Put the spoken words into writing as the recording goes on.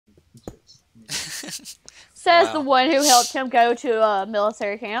Says the one who helped him go to a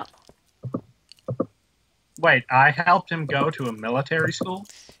military camp. Wait, I helped him go to a military school?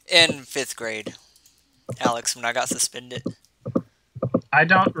 In 5th grade, Alex, when I got suspended. I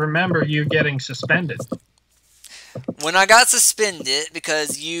don't remember you getting suspended. When I got suspended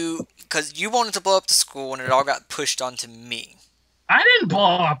because you wanted to blow up the school and it all got pushed onto me. I didn't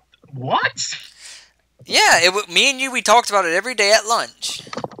blow up. What? Yeah, me and you, we talked about it every day at lunch.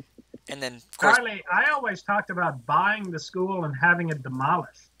 And then, of course... Charlie, I always talked about buying the school and having it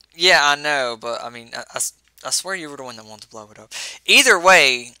demolished. Yeah, I know, but I mean, I swear you were the one that wanted to blow it up. Either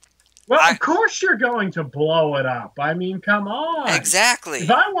way... Well, of course you're going to blow it up. I mean, come on. Exactly.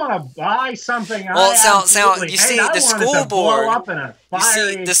 If I want to buy something, you see, the school board.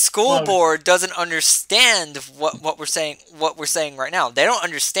 The school board doesn't understand what we're saying right now. They don't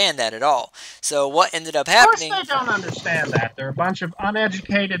understand that at all. So what ended up happening? Of course they don't understand that. They're a bunch of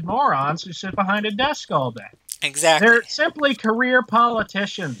uneducated morons who sit behind a desk all day. Exactly. They're simply career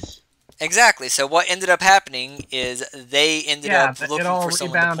politicians. Exactly. So what ended up happening is they ended up looking for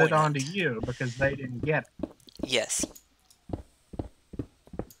someone to point it all rebounded onto you because they didn't get it. Yes.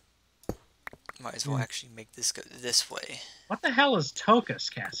 Might as well actually make this go this way. What the hell is Tokus,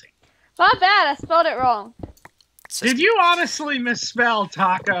 Cassie? My bad, I spelled it wrong. Did you honestly misspell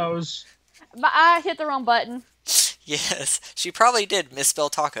tacos? I hit the wrong button. Yes, she probably did misspell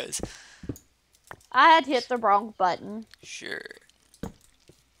tacos. I had hit the wrong button. Sure.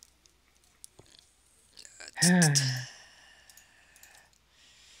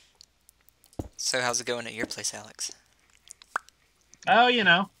 So how's it going at your place, Alex? Oh, you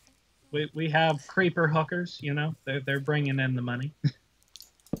know, we have creeper hookers. You know, they're bringing in the money.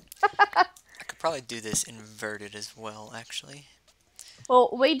 I could probably do this inverted as well, actually.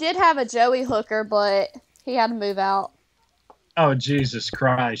 Well, we did have a Joey hooker, but he had to move out. Oh, Jesus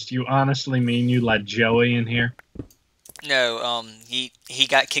Christ! You honestly mean you let Joey in here? No, he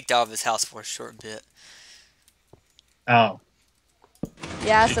got kicked out of his house for a short bit. Oh.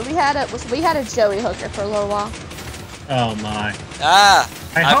 Yeah, so we had a Joey hooker for a little while. Oh my. Ah!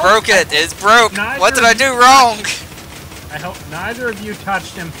 I broke it! It's broke! What did I do wrong? I hope neither of you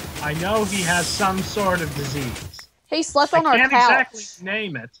touched him. I know he has some sort of disease. He slept on our couch. I can't exactly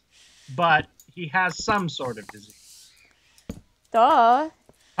name it, but he has some sort of disease. Duh.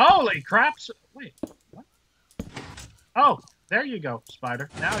 Holy crap! Wait, what? Oh, there you go, Spider.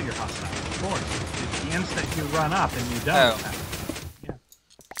 Now you're hostile. Of course. It's the instant you run up and you don't. Yeah.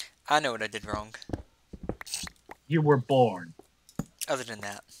 I know what I did wrong. You were born. Other than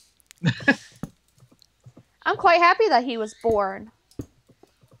that. I'm quite happy that he was born.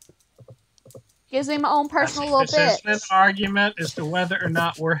 Gives me my own personal little bit. This is an argument as to whether or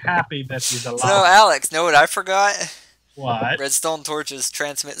not we're happy that he's alive. So, Alex, know what I forgot? What? Redstone torches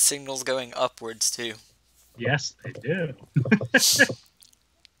transmit signals going upwards, too. Yes, they do.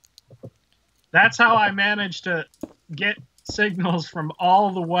 That's how I managed to get signals from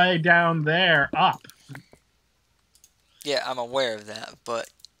all the way down there up. Yeah, I'm aware of that, but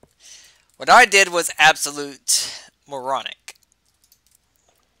what I did was absolute moronic.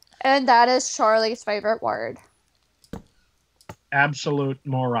 And that is Charlie's favorite word. Absolute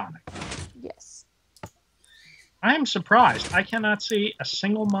moronic. Yes. I am surprised. I cannot see a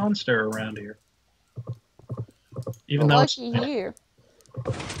single monster around here. Even though lucky you.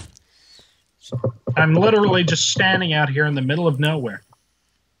 I'm literally just standing out here in the middle of nowhere.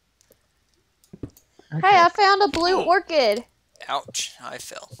 Okay. Hey, I found a blue orchid. Ouch, I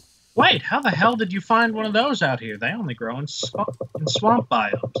fell. Wait, how the hell did you find one of those out here? They only grow in swamp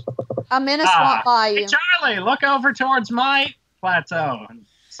biomes. I'm in a swamp biome. Hey, Charlie, look over towards my plateau and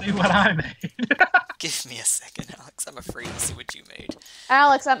see what I made. Give me a second, Alex. I'm afraid to see what you made.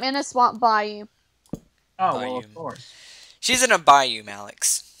 Alex, I'm in a swamp biome. Oh, well, of course. She's in a biome,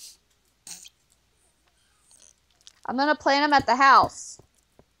 Alex. I'm gonna plant them at the house.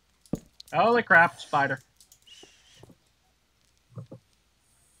 Holy crap, spider.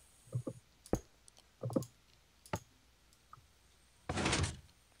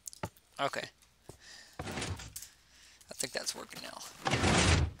 Okay. I think that's working now.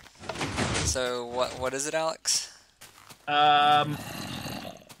 So, what is it, Alex?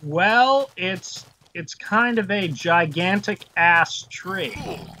 Well, it's kind of a gigantic ass tree.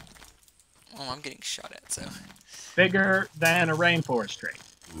 Oh, I'm getting shot at, so. Bigger than a rainforest tree.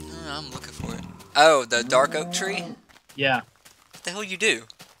 I'm looking for it. Oh, the dark oak tree? Yeah. What the hell you do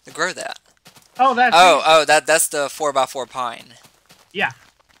to grow that? Oh, that's that's the 4x4 pine. Yeah.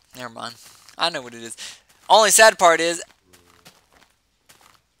 Never mind. I know what it is. Only sad part is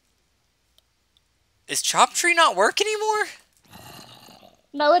Chop Tree not work anymore?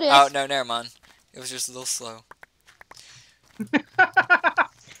 No, it is. Oh, no, never mind. It was just a little slow.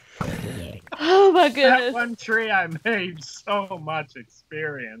 Oh my goodness. That one tree I made so much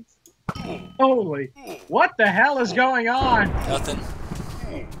experience. Holy. What the hell is going on? Nothing.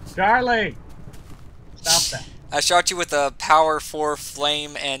 Charlie. Stop that. I shot you with a power 4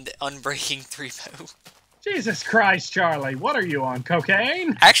 flame and unbreaking 3 bow. Jesus Christ, Charlie. What are you on,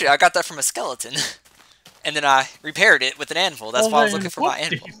 cocaine? Actually, I got that from a skeleton. And then I repaired it with an anvil. That's why I was looking for my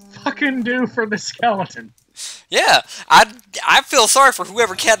anvil. What did you fucking do for the skeleton? Yeah, I feel sorry for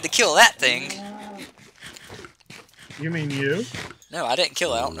whoever had to kill that thing. You mean you? No, I didn't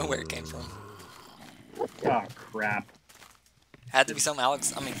kill it. I don't know where it came from. Oh, crap. Had to be some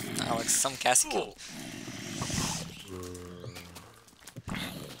some Cassie killed.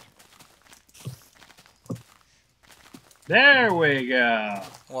 There we go.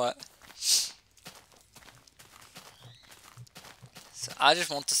 What? So I just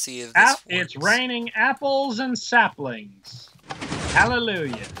want to see if this works. It's raining apples and saplings.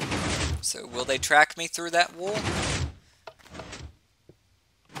 Hallelujah. So will they track me through that wool?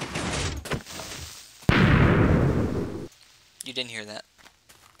 You didn't hear that.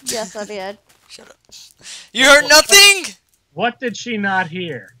 Yes, I did. Shut up. You heard nothing? What did she not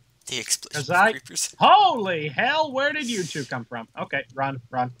hear? The explosion of creepers. Holy hell, where did you two come from? Okay, run.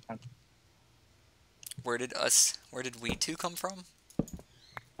 Where did we two come from?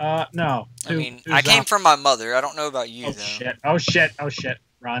 No. I came from my mother. I don't know about you, though. Oh, shit.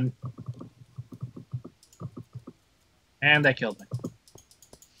 Run. And they killed me.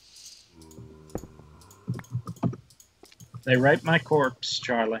 They raped my corpse,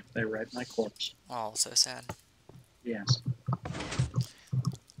 Charlie. They raped my corpse. Oh, so sad. Yes.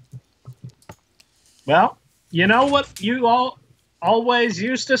 Well, you know what you all always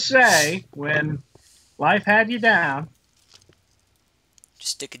used to say when life had you down?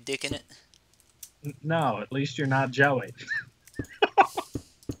 Just stick a dick in it? No, at least you're not Joey.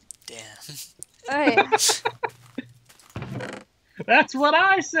 Damn. Hey. That's what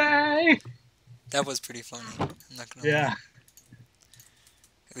I say! That was pretty funny. I'm not gonna lie.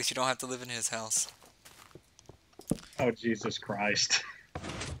 At least you don't have to live in his house. Oh, Jesus Christ.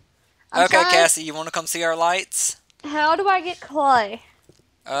 Okay, Cassie, you want to come see our lights? How do I get clay?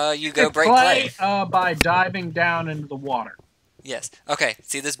 You go break clay. By diving down into the water. Yes. Okay,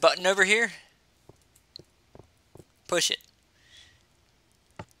 see this button over here? Push it.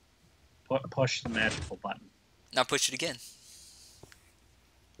 Push the magical button. Now push it again.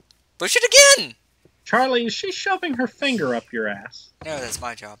 Push it again! Charlie, is she shoving her finger up your ass? No, that's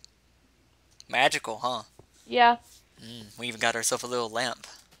my job. Magical, huh? Yeah. We even got ourselves a little lamp.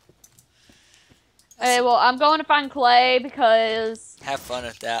 Hey, well, I'm going to find clay because... Have fun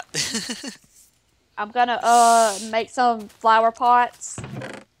at that. I'm gonna, make some flower pots.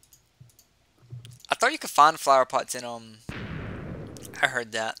 I thought you could find flower pots in, I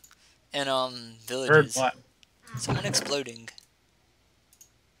heard that. In, villages. Heard what? Someone exploding.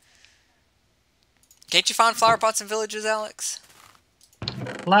 Can't you find flower pots in villages, Alex?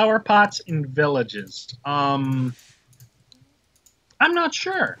 Flower pots in villages. I'm not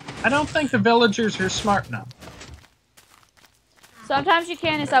sure. I don't think the villagers are smart enough. Sometimes you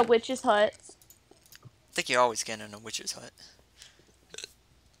can inside witches' huts. I think you always can in a witch's hut.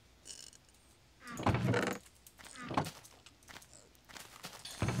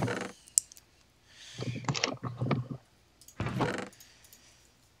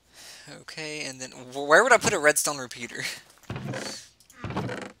 Okay, and then where would I put a redstone repeater?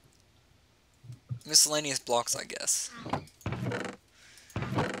 Miscellaneous blocks, I guess.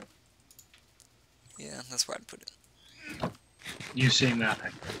 Yeah, that's where I'd put it. You see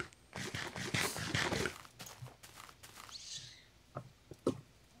nothing.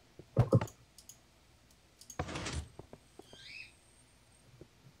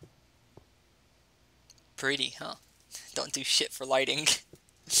 Pretty, huh? Don't do shit for lighting.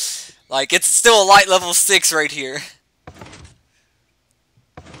 Like, it's still a light level 6 right here.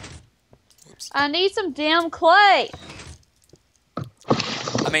 Oops. I need some damn clay.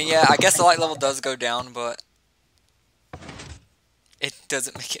 I mean, yeah, I guess the light level does go down, but it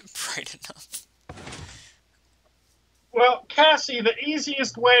doesn't make it bright enough. Well, Cassie, the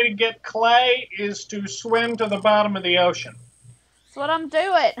easiest way to get clay is to swim to the bottom of the ocean. That's what I'm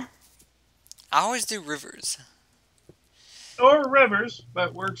doing. I always do rivers. Or rivers,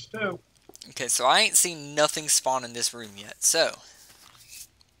 that works too. Okay, so I ain't seen nothing spawn in this room yet, so.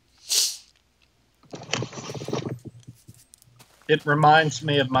 It reminds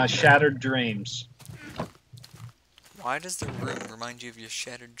me of my shattered dreams. Why does the room remind you of your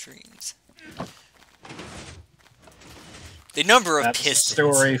shattered dreams? The number of That's pistons.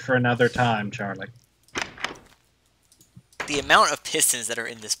 a story for another time, Charlie. The amount of pistons that are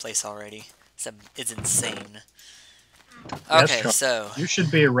in this place already is insane. Okay, Yes, so... You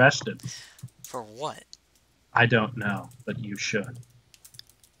should be arrested. For what? I don't know, but you should.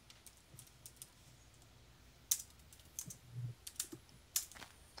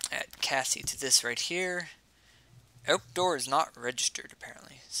 Add Cassie to this right here. Oak door is not registered,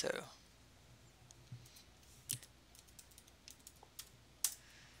 apparently, so...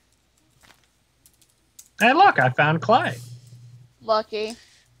 Hey, look, I found clay. Lucky.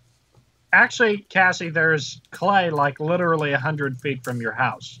 Actually, Cassie, there's clay like literally 100 feet from your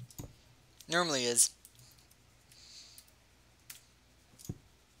house. Normally is.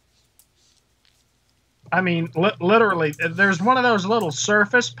 I mean, literally, there's one of those little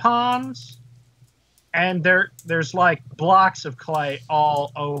surface ponds, and there's like blocks of clay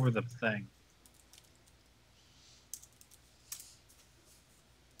all over the thing.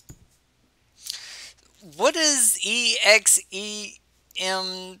 What does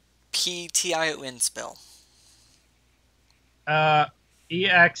EXEMPTION spell?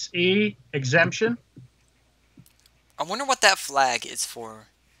 EXE, exemption. I wonder what that flag is for.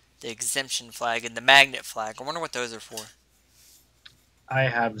 The exemption flag and the magnet flag. I wonder what those are for. I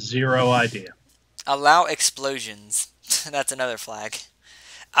have zero idea. Allow explosions. That's another flag.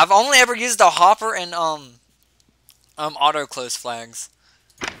 I've only ever used the hopper and auto close flags.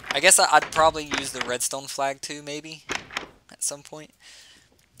 I guess I'd probably use the redstone flag too, maybe at some point.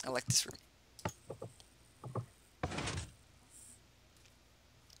 I like this room.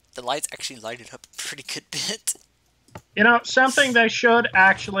 The lights actually light it up a pretty good bit. You know, something they should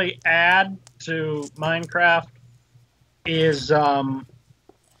actually add to Minecraft is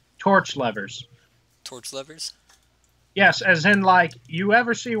torch levers. Torch levers? Yes, as in, like, you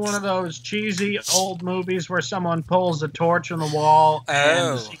ever see one of those cheesy old movies where someone pulls a torch on the wall?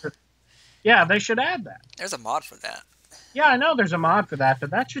 Oh. Yeah, they should add that. There's a mod for that. Yeah, I know there's a mod for that, but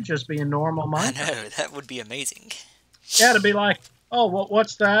that should just be a normal Minecraft. I know, that would be amazing. Yeah, to be like, oh,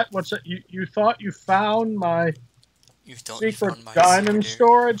 what's that? What's that? You thought you found my secret diamond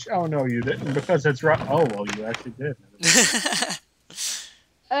storage? Oh, no, you didn't, because it's right. Oh, well, you actually did.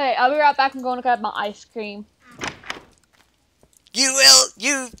 Hey, I'll be right back. I'm going to grab my ice cream.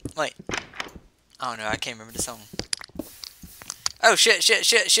 Wait. Oh, no, I can't remember the song. Oh, shit.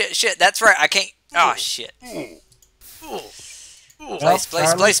 That's right, I can't. Oh, shit.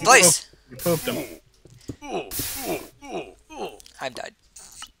 Place. You pooped him. I've died.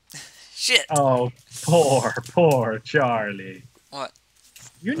 Shit. Oh, poor Charlie. What?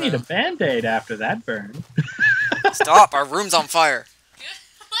 You need a Band-Aid after that burn. Stop, our room's on fire.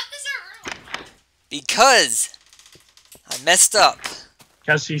 Why is our room on fire? Because I messed up.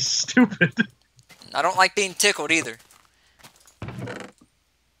 Because he's stupid. I don't like being tickled either.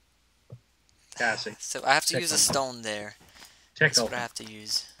 Cassie. So I have to use a stone there. That's what I have to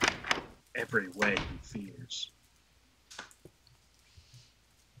use. Every way he fears.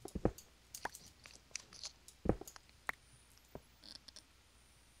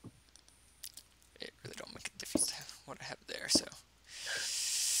 It really don't make a difference to have what I have there, so.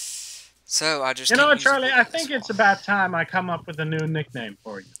 So I just. You know what, Charlie? I think it's about time I come up with a new nickname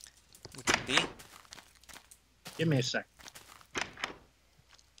for you. Which would be? Give me a sec.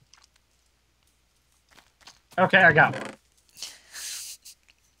 Okay, I got one.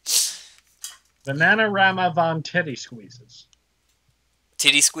 Bananarama von Titty Squeezes.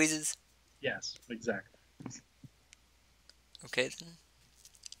 Titty squeezes? Yes, exactly. Okay then.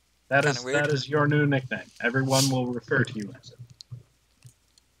 That is your new nickname. Everyone will refer to you as it.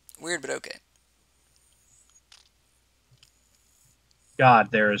 Weird, but okay.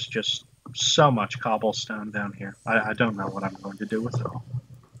 God, there is just so much cobblestone down here. I don't know what I'm going to do with it all.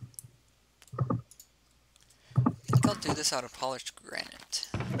 I think I'll do this out of polished granite.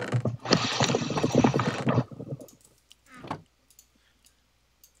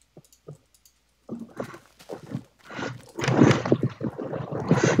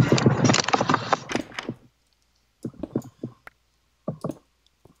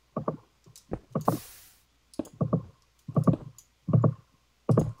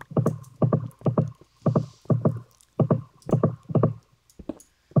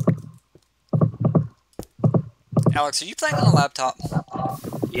 Alex, are you playing on a laptop?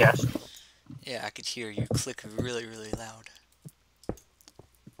 Yes. Yeah, I could hear you click really, really loud.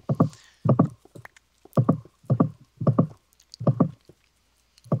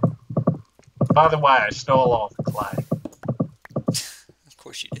 By the way, I stole all the clay.